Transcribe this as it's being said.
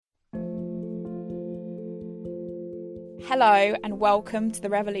Hello and welcome to The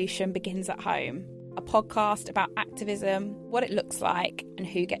Revolution Begins at Home, a podcast about activism, what it looks like and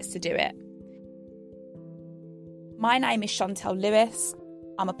who gets to do it. My name is Chantel Lewis.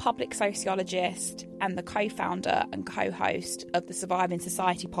 I'm a public sociologist and the co-founder and co-host of the Surviving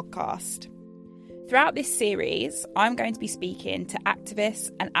Society podcast. Throughout this series, I'm going to be speaking to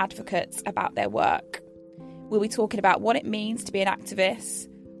activists and advocates about their work. We'll be talking about what it means to be an activist,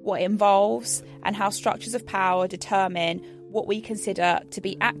 what it involves, and how structures of power determine what we consider to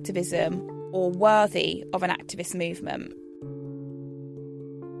be activism or worthy of an activist movement.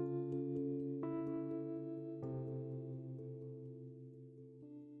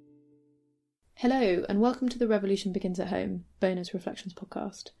 Hello, and welcome to The Revolution Begins at Home, bonus reflections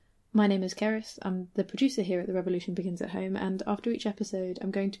podcast. My name is Keris, I'm the producer here at The Revolution Begins at Home, and after each episode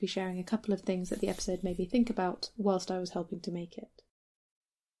I'm going to be sharing a couple of things that the episode made me think about whilst I was helping to make it.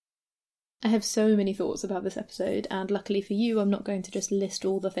 I have so many thoughts about this episode, and luckily for you I'm not going to just list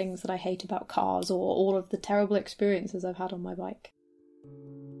all the things that I hate about cars or all of the terrible experiences I've had on my bike.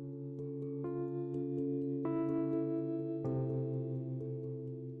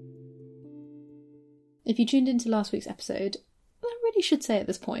 If you tuned into last week's episode, I really should say at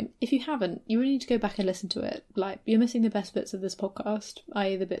this point, if you haven't, you really need to go back and listen to it. You're missing the best bits of this podcast,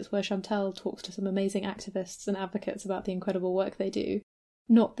 i.e. the bits where Chantel talks to some amazing activists and advocates about the incredible work they do.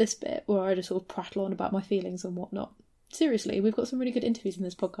 Not this bit, where I just sort of prattle on about my feelings and whatnot. Seriously, we've got some really good interviews in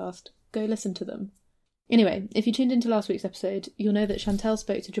this podcast. Go listen to them. Anyway, if you tuned into last week's episode, you'll know that Chantel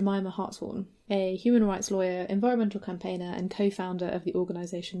spoke to Jemima Hartshorn, a human rights lawyer, environmental campaigner and co-founder of the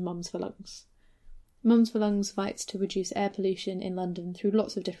organisation Mums for Lungs. Mums for Lungs fights to reduce air pollution in London through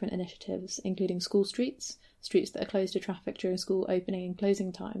lots of different initiatives, including school streets that are closed to traffic during school opening and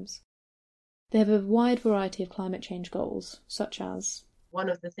closing times. They have a wide variety of climate change goals, such as... One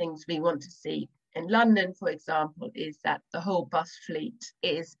of the things we want to see in London, for example, is that the whole bus fleet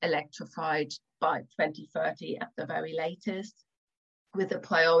is electrified by 2030 at the very latest, with a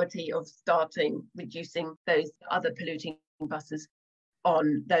priority of reducing those other polluting buses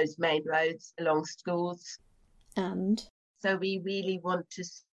on those main roads along schools. And so we really want to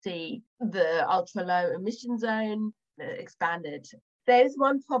see the ultra-low emission zone expanded. There's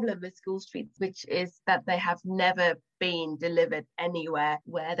one problem with school streets, which is that they have never been delivered anywhere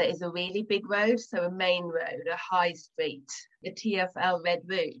where there is a really big road, so a main road, a high street, a TfL red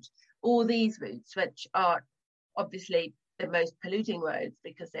route. All these routes, which are obviously the most polluting roads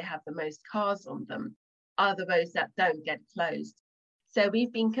because they have the most cars on them, are the roads that don't get closed. So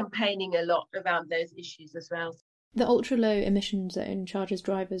we've been campaigning a lot around those issues as well. The ultra-low emission zone charges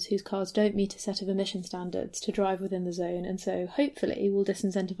drivers whose cars don't meet a set of emission standards to drive within the zone, and so hopefully will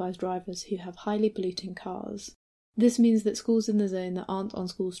disincentivise drivers who have highly polluting cars. This means that schools in the zone that aren't on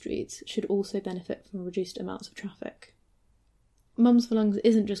school streets should also benefit from reduced amounts of traffic. Mums for Lungs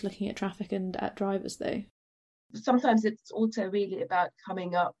isn't just looking at traffic and at drivers though. Sometimes it's also really about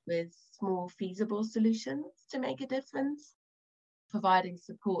coming up with small feasible solutions to make a difference. Providing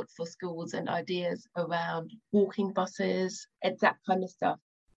support for schools and ideas around walking buses, it's that kind of stuff.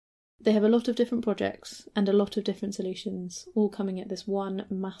 They have a lot of different projects and a lot of different solutions, all coming at this one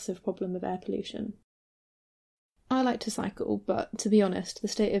massive problem of air pollution. I like to cycle, but to be honest, the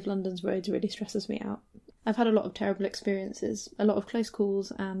state of London's roads really stresses me out. I've had a lot of terrible experiences, a lot of close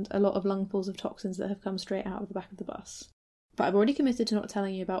calls, and a lot of lungfuls of toxins that have come straight out of the back of the bus. But I've already committed to not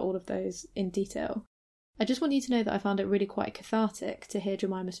telling you about all of those in detail. I just want you to know that I found it really quite cathartic to hear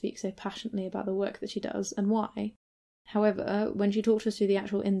Jemima speak so passionately about the work that she does and why. However, when she talked us through the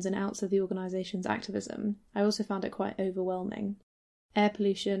actual ins and outs of the organisation's activism, I also found it quite overwhelming. Air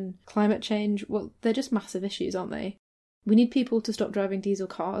pollution, climate change, well, they're just massive issues, aren't they? We need people to stop driving diesel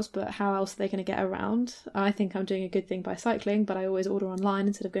cars, but how else are they going to get around? I think I'm doing a good thing by cycling, but I always order online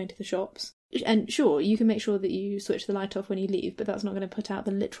instead of going to the shops. And sure, you can make sure that you switch the light off when you leave, but that's not going to put out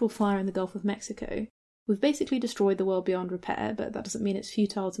the literal fire in the Gulf of Mexico. We've basically destroyed the world beyond repair, but that doesn't mean it's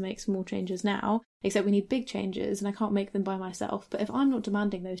futile to make small changes now, except we need big changes, and I can't make them by myself. But if I'm not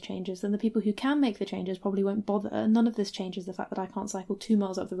demanding those changes, then the people who can make the changes probably won't bother. None of this changes the fact that I can't cycle 2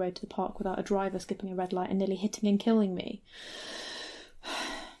 miles up the road to the park without a driver skipping a red light and nearly hitting and killing me.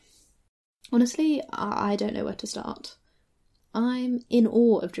 Honestly, I don't know where to start. I'm in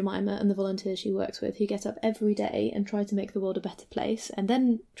awe of Jemima and the volunteers she works with who get up every day and try to make the world a better place and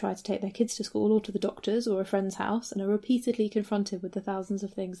then try to take their kids to school or to the doctor's or a friend's house and are repeatedly confronted with the thousands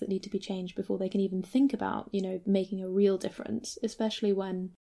of things that need to be changed before they can even think about, making a real difference, especially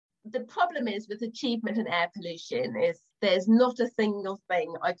when... The problem is with achievement in air pollution is there's not a single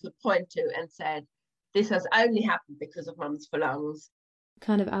thing I could point to and said, this has only happened because of Mums for Lungs.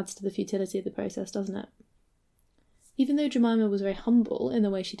 Kind of adds to the futility of the process, doesn't it? Even though Jemima was very humble in the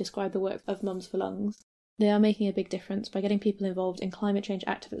way she described the work of Mums for Lungs, they are making a big difference by getting people involved in climate change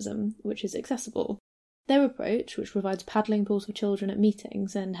activism, which is accessible. Their approach, which provides paddling pools for children at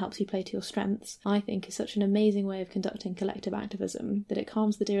meetings and helps you play to your strengths, I think is such an amazing way of conducting collective activism that it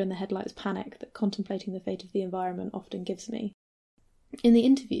calms the deer in the headlights panic that contemplating the fate of the environment often gives me. In the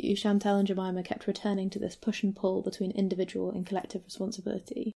interview, Chantel and Jemima kept returning to this push and pull between individual and collective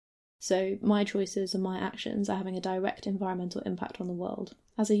responsibility. So, my choices and my actions are having a direct environmental impact on the world,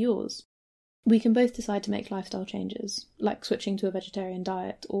 as are yours. We can both decide to make lifestyle changes, like switching to a vegetarian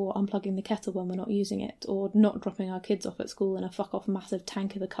diet, or unplugging the kettle when we're not using it, or not dropping our kids off at school in a fuck-off massive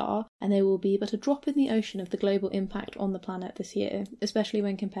tank of a car, and they will be but a drop in the ocean of the global impact on the planet this year, especially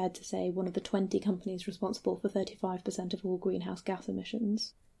when compared to, say, one of the 20 companies responsible for 35% of all greenhouse gas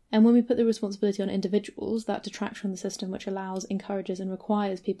emissions. And when we put the responsibility on individuals, that detracts from the system which allows, encourages and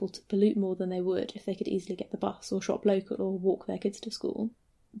requires people to pollute more than they would if they could easily get the bus, or shop local, or walk their kids to school.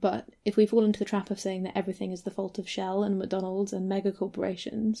 But if we fall into the trap of saying that everything is the fault of Shell and McDonald's and mega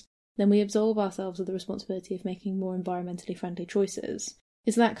corporations, then we absolve ourselves of the responsibility of making more environmentally friendly choices.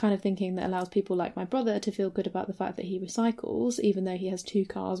 It's that kind of thinking that allows people like my brother to feel good about the fact that he recycles, even though he has 2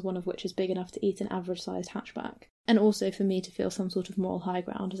 cars, one of which is big enough to eat an average-sized hatchback. And also for me to feel some sort of moral high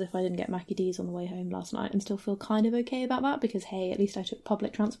ground, as if I didn't get Mackie D's on the way home last night, and still feel kind of okay about that, because hey, at least I took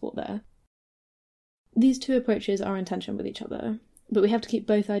public transport there. These 2 approaches are in tension with each other, but we have to keep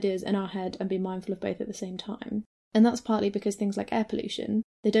both ideas in our head and be mindful of both at the same time. And that's partly because things like air pollution,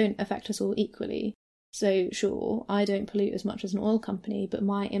 they don't affect us all equally. So sure, I don't pollute as much as an oil company, but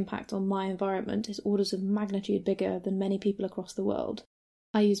my impact on my environment is orders of magnitude bigger than many people across the world.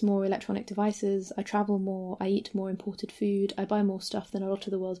 I use more electronic devices, I travel more, I eat more imported food, I buy more stuff than a lot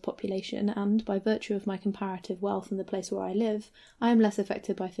of the world's population, and by virtue of my comparative wealth in the place where I live, I am less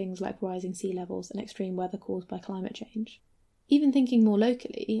affected by things like rising sea levels and extreme weather caused by climate change. Even thinking more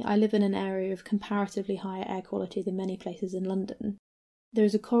locally, I live in an area of comparatively higher air quality than many places in London. There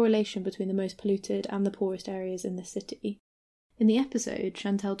is a correlation between the most polluted and the poorest areas in this city. In the episode,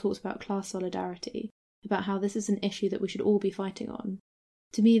 Chantel talks about class solidarity, about how this is an issue that we should all be fighting on.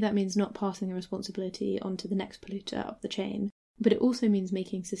 To me, that means not passing the responsibility on to the next polluter up the chain, but it also means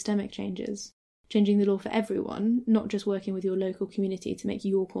making systemic changes. Changing the law for everyone, not just working with your local community to make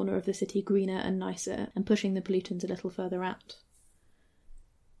your corner of the city greener and nicer, and pushing the pollutants a little further out.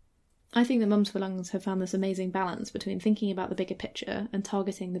 I think that Mums for Lungs have found this amazing balance between thinking about the bigger picture and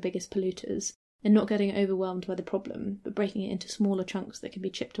targeting the biggest polluters, and not getting overwhelmed by the problem, but breaking it into smaller chunks that can be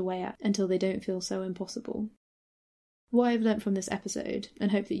chipped away at until they don't feel so impossible. What I've learnt from this episode,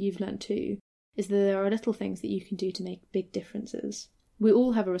 and hope that you've learnt too, is that there are little things that you can do to make big differences. We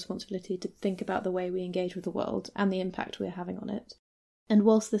all have a responsibility to think about the way we engage with the world and the impact we are having on it. And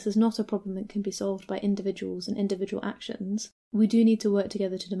whilst this is not a problem that can be solved by individuals and individual actions, we do need to work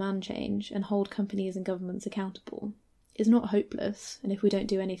together to demand change and hold companies and governments accountable. It's not hopeless, and if we don't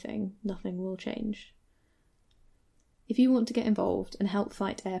do anything, nothing will change. If you want to get involved and help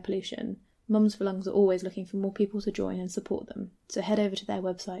fight air pollution, Mums for Lungs are always looking for more people to join and support them, so head over to their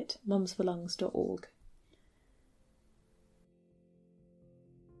website, mumsforlungs.org.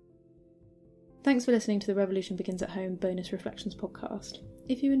 Thanks for listening to the Revolution Begins at Home Bonus Reflections podcast.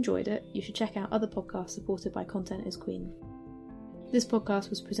 If you enjoyed it, you should check out other podcasts supported by Content is Queen. This podcast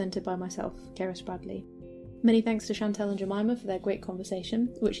was presented by myself, Keris Bradley. Many thanks to Chantel and Jemima for their great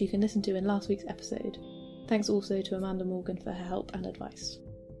conversation, which you can listen to in last week's episode. Thanks also to Amanda Morgan for her help and advice.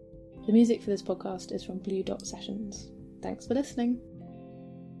 The music for this podcast is from Blue Dot Sessions. Thanks for listening.